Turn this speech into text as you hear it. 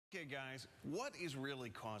Okay, guys, what is really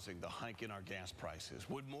causing the hike in our gas prices?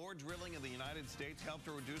 Would more drilling in the United States help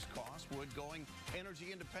to reduce costs? Would going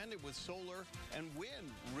energy independent with solar and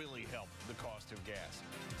wind really help the cost of gas?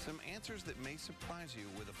 Some answers that may surprise you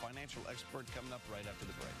with a financial expert coming up right after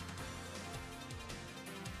the break.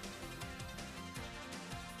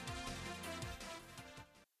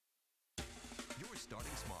 You're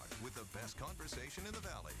starting smart with the best conversation in the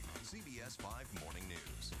Valley. CBS 5 Morning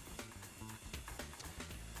News.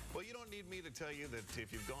 Well, you don't need me to tell you that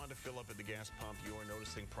if you've gone to fill up at the gas pump, you are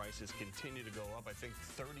noticing prices continue to go up. I think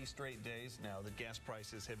 30 straight days now that gas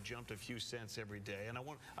prices have jumped a few cents every day. And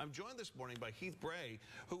I'm joined this morning by Heath Bray,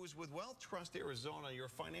 who is with WealthTrust-Arizona, your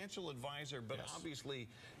financial advisor, but obviously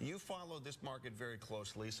you follow this market very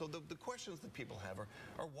closely. So the questions that people have are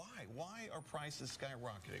why? Why are prices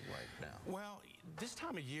skyrocketing right now? Well, this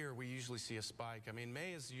time of year, we usually see a spike. I mean,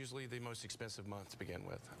 May is usually the most expensive month to begin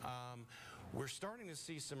with. We're starting to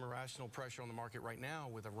see some irrational pressure on the market right now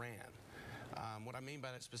with Iran. What I mean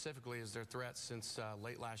by that specifically is their threats since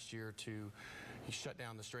late last year to shut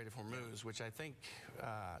down the Strait of Hormuz, which I think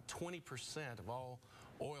 20% of all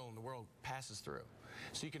oil in the world passes through.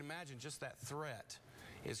 So you can imagine just that threat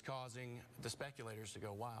is causing the speculators to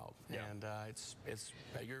go wild, and it's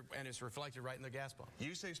reflected right in the gas pump.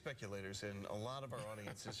 You say speculators, and a lot of our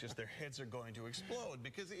audience is just their heads are going to explode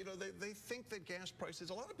because they think that gas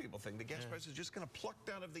prices. A lot of people think the gas price is just going to plucked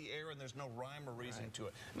out of the air, and there's no rhyme or reason to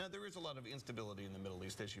it. Now there is a lot of instability in the Middle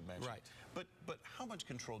East, as you mentioned. Right. But how much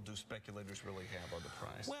control do speculators really have on the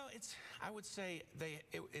price? Well, I would say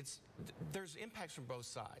there's impacts from both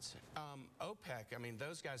sides. OPEC, I mean,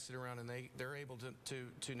 those guys sit around and they're able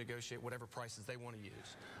to negotiate whatever prices they want to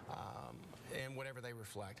use and whatever they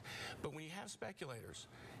reflect. But when you have speculators,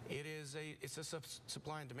 it's a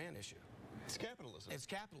supply and demand issue. It's capitalism. It's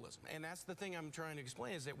capitalism. And that's the thing I'm trying to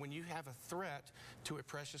explain, is that when you have a threat to a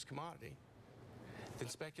precious commodity, then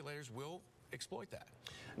speculators will exploit that.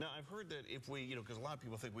 Now, I've heard that if we, because a lot of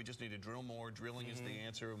people think we just need to drill more. Drilling is the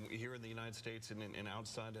answer here in the United States and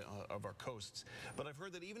outside of our coasts. But I've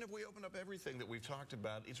heard that even if we open up everything that we've talked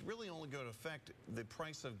about, it's really only going to affect the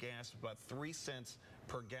price of gas about 3 cents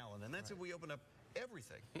per gallon. And that's if we open up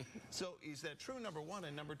everything. So is that true, number one?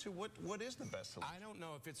 And number two, what is the best solution? I don't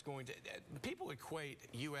know if it's going to... People equate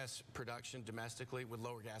U.S. production domestically with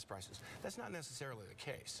lower gas prices. That's not necessarily the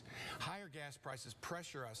case. Higher gas prices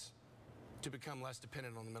pressure us to become less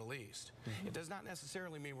dependent on the Middle East. It does not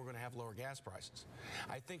necessarily mean we're going to have lower gas prices.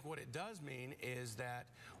 I think what it does mean is that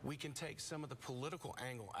we can take some of the political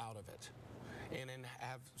angle out of it and then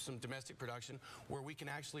have some domestic production where we can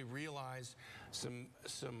actually realize some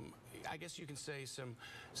I guess you can say some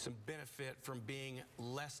benefit from being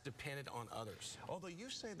less dependent on others. Although you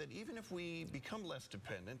say that even if we become less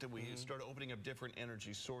dependent and we start opening up different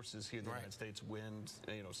energy sources here in the United States, wind,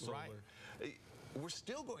 solar, we're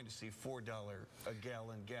still going to see $4 a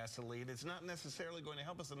gallon gasoline. It's not necessarily going to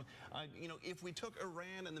help us. And if we took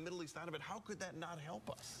Iran and the Middle East out of it, how could that not help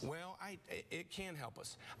us? Well, it can help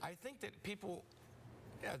us. I think that people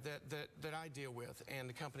that I deal with and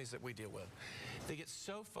the companies that we deal with, they get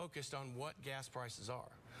so focused on what gas prices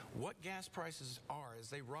are. What gas prices are, as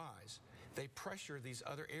they rise, they pressure these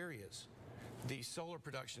other areas. The solar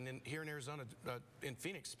production here in Arizona, in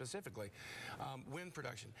Phoenix specifically, wind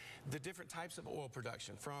production, the different types of oil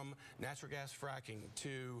production, from natural gas fracking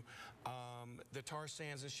to the tar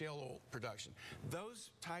sands and shale oil production.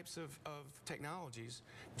 Those types of technologies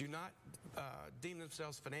do not deem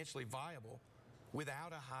themselves financially viable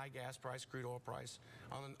without a high gas price, crude oil price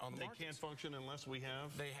on the markets. They can't function unless we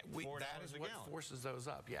have $4 that is a what gallon. Forces those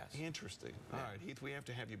up, yes. Interesting. All right, Heath, we have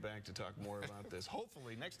to have you back to talk more about this.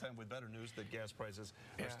 Hopefully next time with better news that gas prices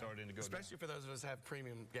are starting to go Especially down. for those of us who have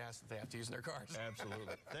premium gas that they have to use in their cars.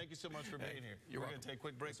 Absolutely. Thank you so much for being here. You're We're going to take a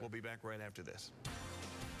quick break. We'll be back right after this.